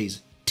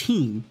Abe's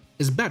team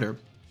is better,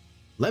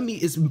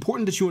 it's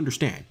important that you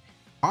understand.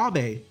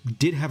 Abe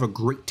did have a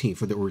great team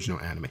for the original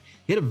anime.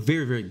 He had a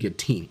very, very good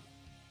team.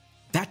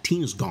 That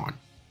team is gone.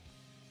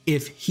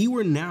 If he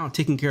were now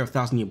taking care of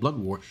Thousand Year Blood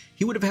War,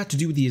 he would have had to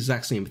do the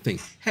exact same thing.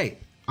 Hey,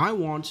 I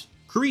want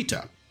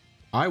Kurita.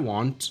 I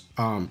want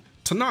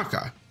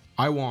Tanaka.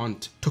 I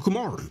want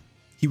Tokumaru.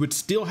 He would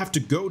still have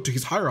to go to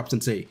his higher-ups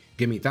and say,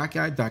 give me that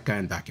guy,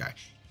 and that guy.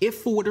 If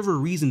for whatever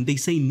reason they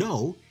say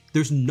no,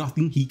 there's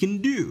nothing he can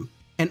do.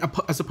 And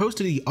as opposed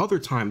to the other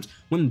times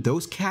when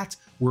those cats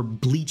were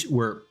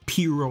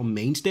Pyro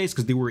mainstays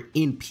because they were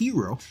in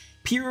Pyro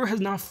has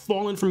now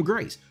fallen from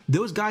grace.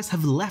 Those guys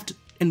have left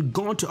and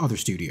gone to other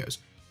studios.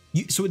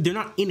 So they're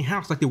not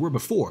in-house like they were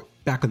before,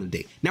 back in the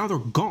day. Now they're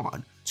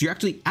gone. So you're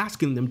actually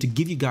asking them to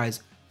give you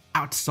guys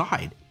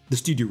outside the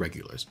studio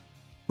regulars,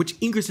 which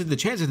increases the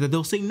chances that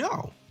they'll say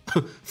no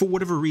for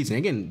whatever reason.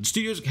 Again,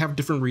 studios have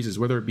different reasons,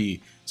 whether it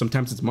be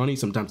sometimes it's money,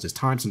 sometimes it's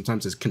time,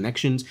 sometimes it's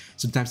connections,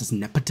 sometimes it's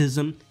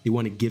nepotism. They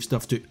want to give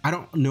stuff to, I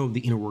don't know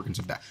the inner workings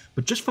of that,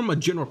 but just from a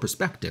general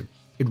perspective,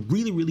 it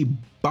really, really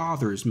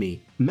bothers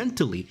me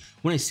mentally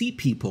when I see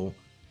people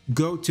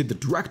go to the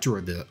director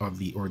or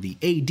the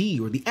AD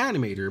or the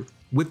animator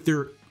with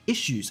their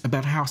issues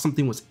about how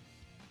something was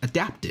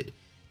adapted.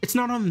 It's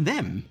not on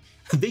them.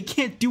 They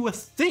can't do a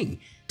thing.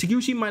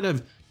 Taguchi might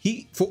have,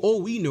 for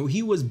all we know,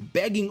 he was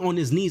begging on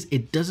his knees.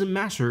 It doesn't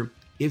matter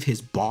if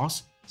his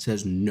boss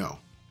says no.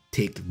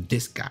 Take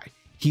this guy.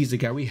 He's the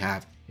guy we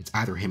have. It's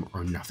either him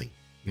or nothing.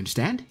 You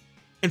understand?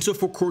 And so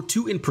for Core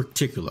 2 in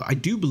particular, I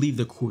do believe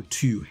that Core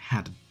 2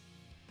 had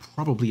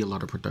probably a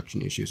lot of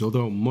production issues,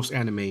 although most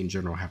anime in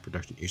general have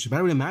production issues. But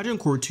I would imagine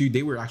Core 2,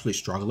 they were actually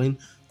struggling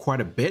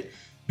quite a bit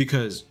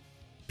because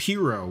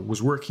Pyro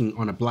was working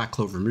on a Black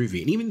Clover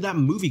movie, and even that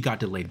movie got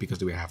delayed because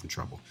they were having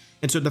trouble.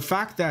 And so the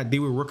fact that they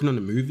were working on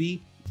the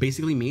movie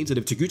basically means that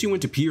if Taguchi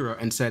went to Pyro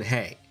and said,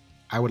 hey,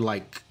 I would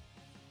like,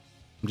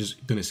 I'm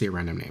just gonna say a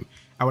random name,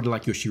 I would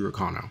like Yoshiro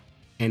Kano,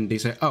 and they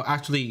said, oh,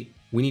 actually,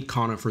 we need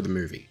Kano for the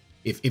movie.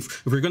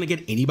 If we're gonna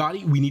get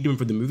anybody, we need him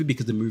for the movie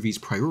because the movie's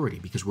priority,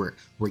 because we're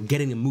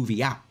getting a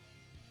movie out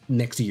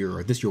next year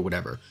or this year or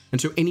whatever.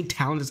 And so any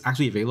talent that's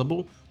actually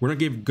available, we're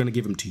not gonna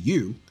give them to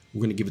you.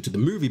 We're gonna give it to the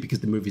movie because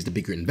the movie is the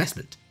bigger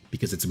investment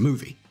because it's a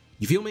movie.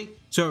 You feel me?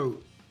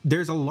 So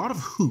there's a lot of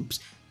hoops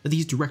that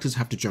these directors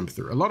have to jump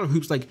through. A lot of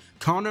hoops, like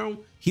Kano,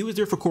 he was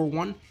there for Core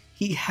 1.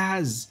 He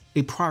has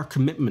a prior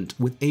commitment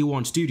with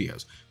A1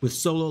 Studios, with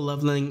Solo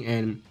Leveling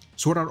and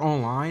Sword Art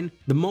Online.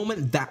 The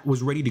moment that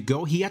was ready to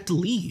go, he had to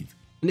leave.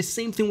 And the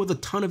same thing with a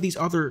ton of these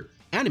other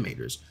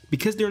animators.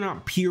 Because they're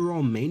not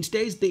Pyro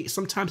mainstays, they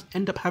sometimes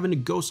end up having to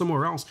go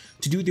somewhere else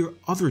to do their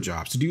other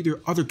jobs, to do their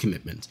other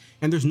commitments.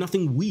 And there's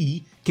nothing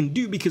we can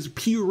do because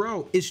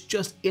Pyro is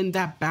just in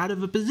that bad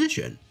of a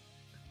position.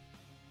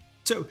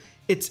 So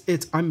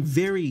I'm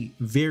very,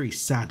 very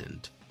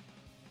saddened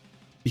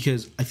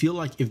because I feel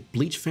like if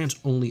Bleach fans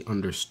only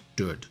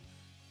understood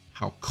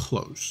how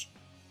close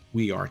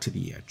we are to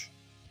the edge,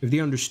 if they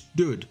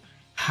understood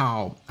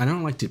how, and I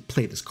don't like to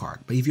play this card,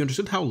 but if you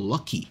understood how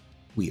lucky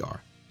we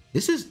are,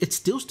 it's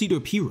still Studio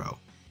Pyro.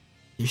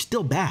 They're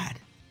still bad.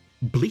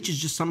 Bleach is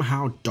just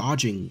somehow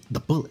dodging the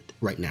bullet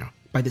right now.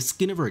 By the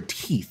skin of our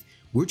teeth,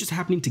 we're just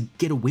happening to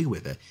get away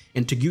with it.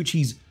 And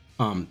Taguchi's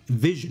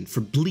vision for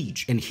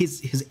Bleach and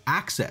his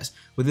access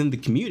within the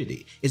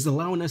community is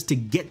allowing us to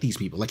get these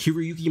people. Like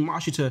Hiroyuki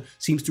Mashita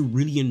seems to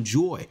really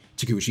enjoy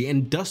Taguchi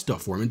and does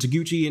stuff for him. And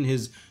Taguchi and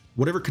his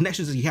whatever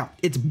connections that he has,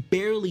 it's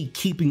barely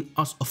keeping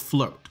us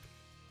afloat.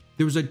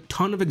 There was a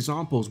ton of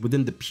examples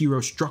within the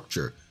Pyro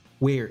structure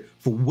where,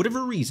 for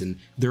whatever reason,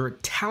 there are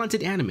talented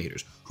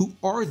animators who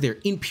are there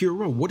in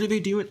Pyro. What are they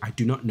doing? I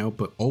do not know,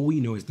 but all we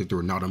know is that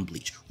they're not on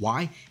Bleach.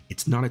 Why?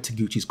 It's not a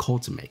Taguchi's call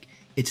to make.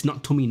 It's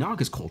not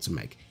Tominaga's call to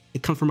make.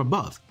 It comes from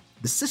above.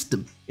 The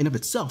system in of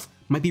itself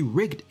might be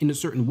rigged in a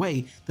certain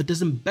way that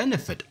doesn't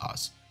benefit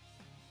us.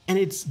 And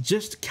it's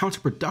just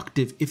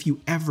counterproductive if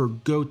you ever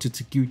go to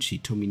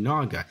Taguchi,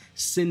 Tominaga,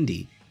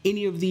 Cindy,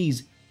 any of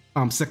these,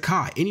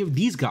 Sakai, any of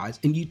these guys,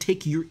 and you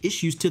take your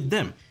issues to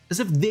them as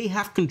if they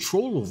have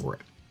control over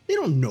it. They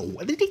don't know.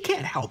 They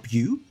can't help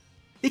you.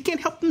 They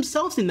can't help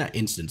themselves in that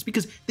instance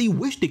because they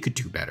wish they could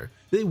do better.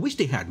 They wish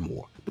they had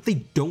more, but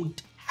they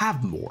don't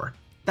have more.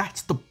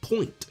 That's the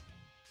point.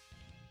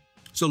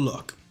 So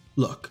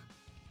look,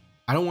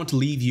 I don't want to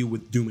leave you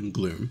with doom and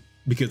gloom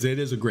because it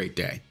is a great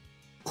day.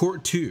 Core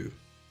 2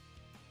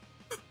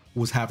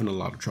 was having a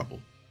lot of trouble,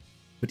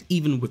 but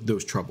even with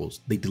those troubles,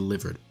 they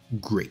delivered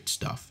great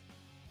stuff.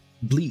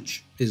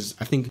 Bleach is,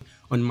 I think,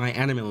 on my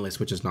anime list,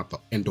 which is not the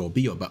end all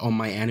be all, but on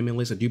my anime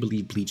list, I do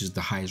believe Bleach is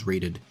the highest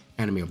rated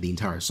anime of the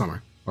entire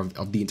summer.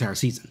 of the entire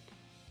season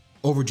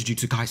over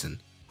Jujutsu Kaisen,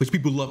 which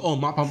people love. Oh,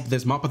 Mappa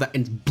this, Mappa that,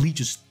 and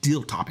Bleach is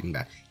still topping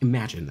that.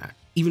 Imagine that.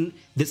 Even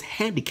this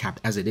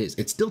handicapped as it is,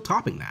 it's still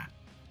topping that.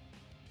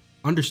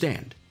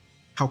 Understand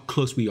how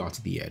close we are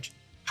to the edge,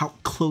 how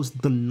close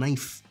the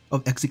knife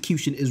of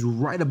execution is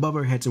right above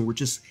our heads, and we're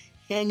just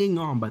hanging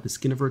on by the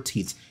skin of our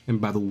teeth and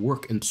by the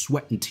work and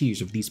sweat and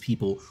tears of these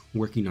people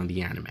working on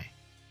the anime.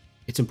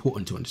 It's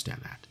important to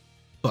understand that.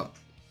 But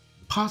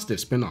positive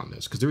spin on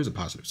this, because there is a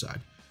positive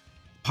side.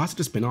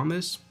 Positive spin on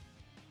this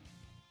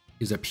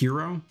is that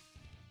Puro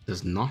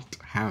does not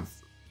have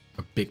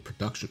a big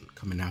production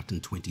coming out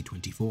in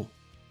 2024.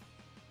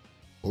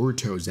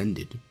 Boruto's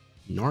ended.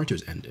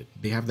 Naruto's ended.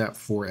 They have that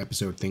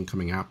 4-episode thing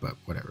coming out, but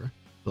whatever.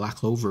 Black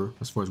Clover,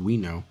 as far as we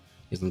know,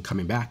 isn't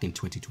coming back in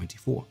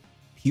 2024.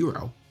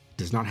 Puro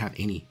does not have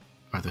any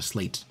other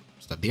slate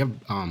stuff. They have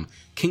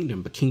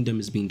Kingdom, but Kingdom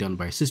is being done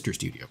by a sister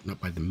studio,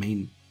 not by the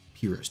main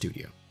Puro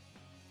studio.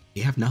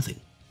 They have nothing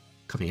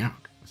coming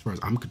out, as far as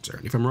I'm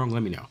concerned. If I'm wrong,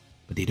 let me know.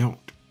 But they don't.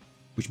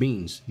 Which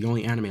means the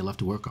only anime left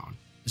to work on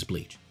is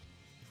Bleach.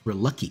 If we're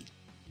lucky,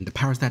 and the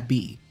powers that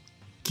be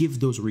give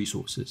those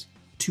resources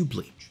to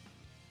Bleach,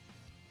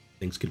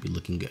 things could be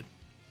looking good.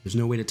 There's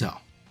no way to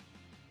tell.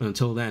 But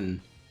until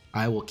then,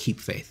 I will keep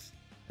faith.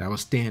 I will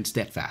stand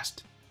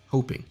steadfast,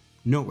 hoping,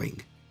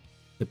 knowing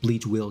that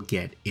Bleach will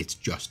get its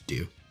just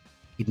due.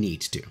 It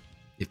needs to.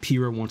 If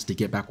Puro wants to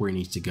get back where it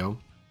needs to go,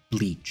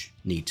 Bleach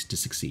needs to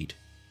succeed.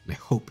 And I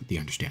hope they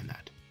understand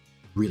that.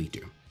 I really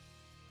do.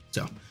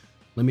 So,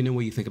 let me know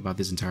what you think about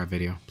this entire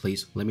video.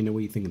 Please let me know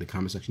what you think in the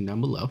comment section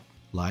down below.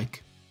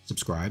 Like,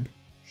 subscribe,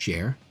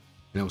 share,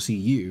 and I will see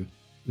you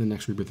in the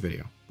next Rebirth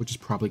video, which is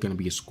probably going to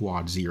be a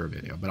Squad Zero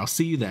video. But I'll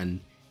see you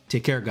then.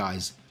 Take care,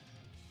 guys.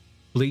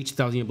 Bleach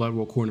 1000 Year Blood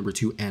War Core number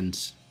 2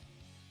 ends.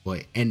 Well,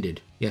 it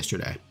ended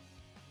yesterday.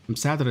 I'm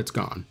sad that it's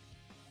gone,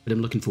 but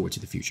I'm looking forward to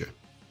the future.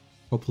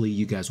 Hopefully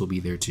you guys will be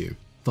there too.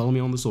 Follow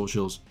me on the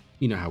socials.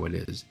 You know how it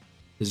is.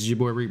 This is your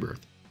boy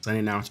Rebirth,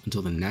 signing out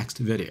until the next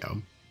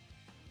video.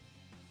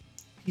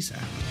 Peace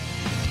out.